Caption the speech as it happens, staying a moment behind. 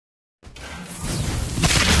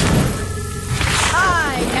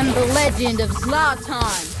The legend of Zlatan.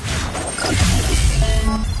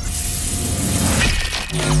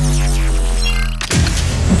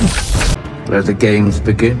 Let the games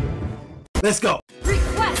begin. Let's go.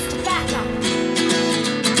 Request backup.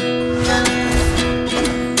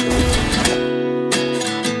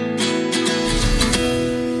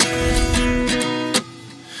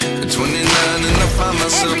 At 29 and I find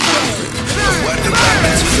myself wondering what did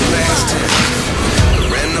happen to the last 10.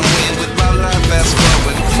 I ran away with my life, fast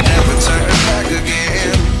forward, never turn back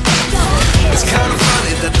again. It's kind of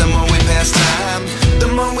funny that the more we pass time, the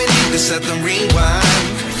more we need to set the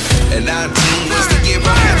rewind. And 19 was the year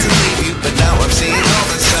I had to leave you, but now I'm seeing all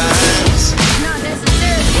the signs.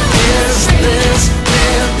 Is this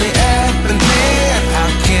really happening? I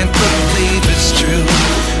can't believe it's true.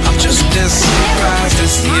 I'm just as surprised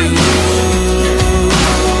as you.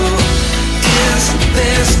 Is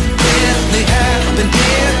this really happening?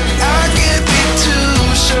 I can't be too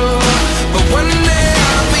sure, but one day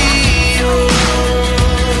I'll be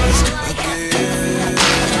yours again.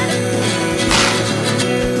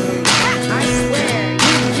 I swear,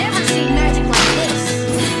 you've never seen magic like this.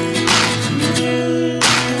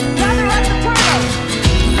 Gather up the pearls.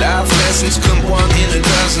 Life lessons come one in a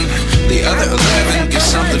dozen. The other 11 get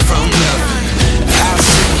something from nothing. I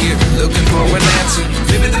sit here looking for an answer.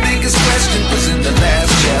 Maybe the biggest question was in the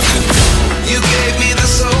last chapter. You gave me the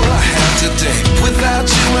soul I have today. Without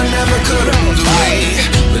you I never could have moved away.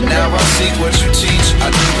 But now I see what you teach.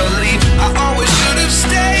 I do believe I always should have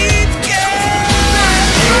stayed.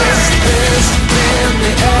 Is this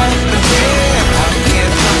really happening? I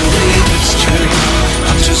can't believe it's true.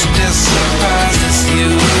 I'm just as surprised as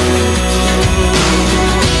you.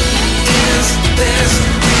 Is this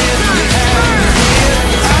really happening?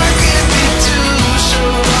 I can't be too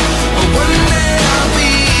sure, but one day I'll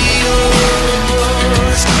be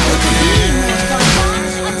yours again.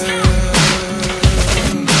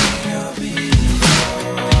 I'll be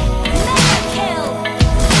Kill.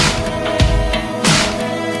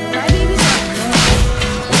 My babies are good.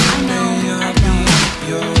 I know.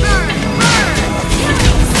 yours.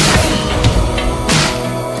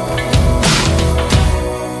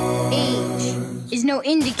 Age is no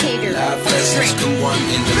indicator. Life lessons come one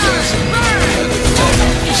in a dozen. The other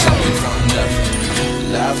 11 get something from nothing.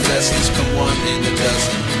 Life lessons come one in a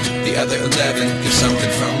dozen. The other 11 get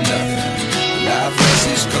something from nothing. Life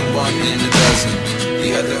lessons come one in a dozen. The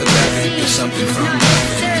other 11 get something from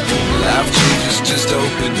nothing. Life changes just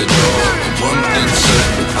open the door. One thing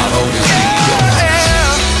certain, I'll always be yours.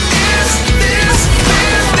 Is this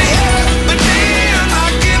really happening? I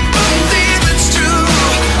can't believe it's true.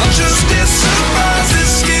 I'm just as surprised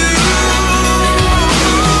as you.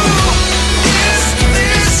 Is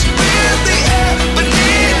this really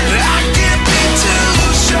happening? I can't be too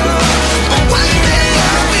sure, but one day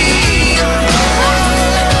I'll be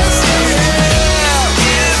yours.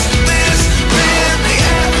 Is this really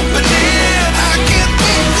happening? I can't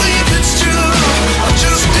believe it's true. I'm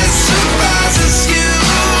just as surprised as you.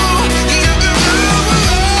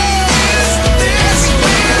 Is this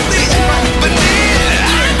really happening?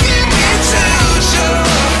 I can't be too sure,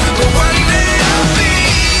 but one day I'll be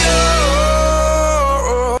yours.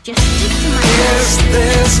 Just stick to my Is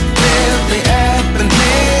this really happening?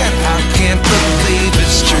 I can't believe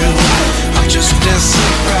it's true. I'm just as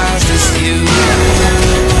surprised as you.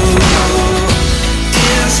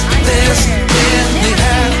 Is this really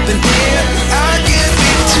happening? I can't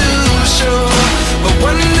be too sure, but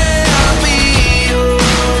one day I'll be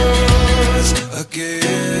yours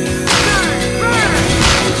again.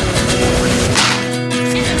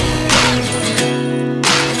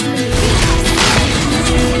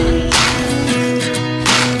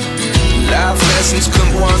 Life lessons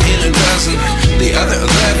come one in a dozen. The other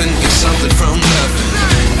 11 get something from nothing.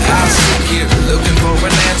 I sit here looking for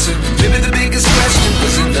an answer. Maybe the biggest question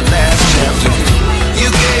was in the last chapter. You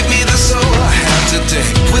gave me the soul I have today.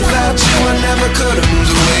 Without you I never could have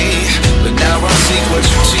moved away. But now I see what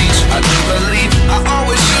you teach. I do believe I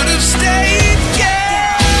always should have stayed.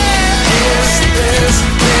 Is this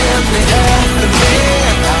really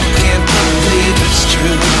happening? I can't believe it's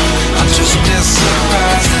true. I'm just as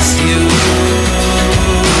surprised as you.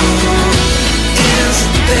 Is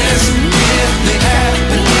this really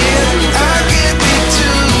happening? I can't be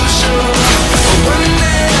too sure, but one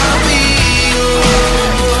day I'll be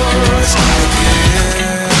yours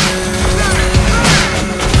again.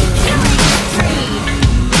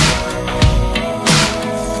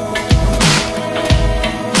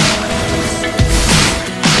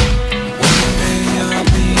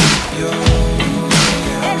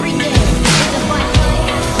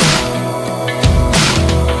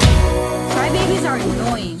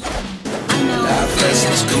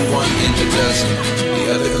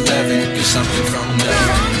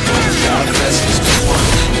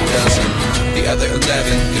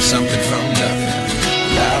 something from nothing.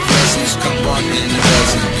 Life lessons come one in a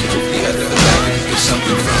dozen. The other 11 is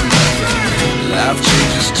something from nothing. Life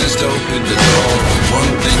changes, just open the door.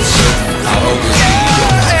 One thing certain, I'll always be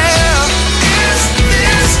yours. Is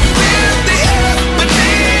this really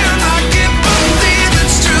happening? I can't believe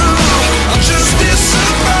it's true. I'm just as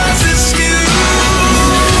surprised as you.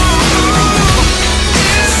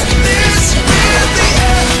 Is this really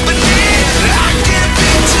happening? I can't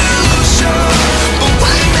be too sure, but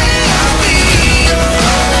one day I'll be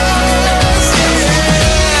yours.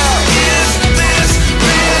 Is this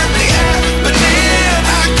really happening?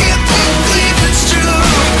 I can't believe it's true.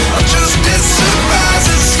 I'm just as surprised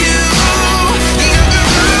as you.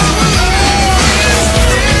 Is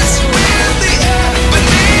this really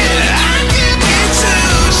happening? I can't be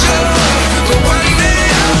too sure, but one day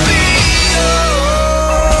I'll be yours.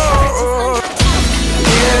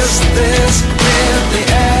 Is this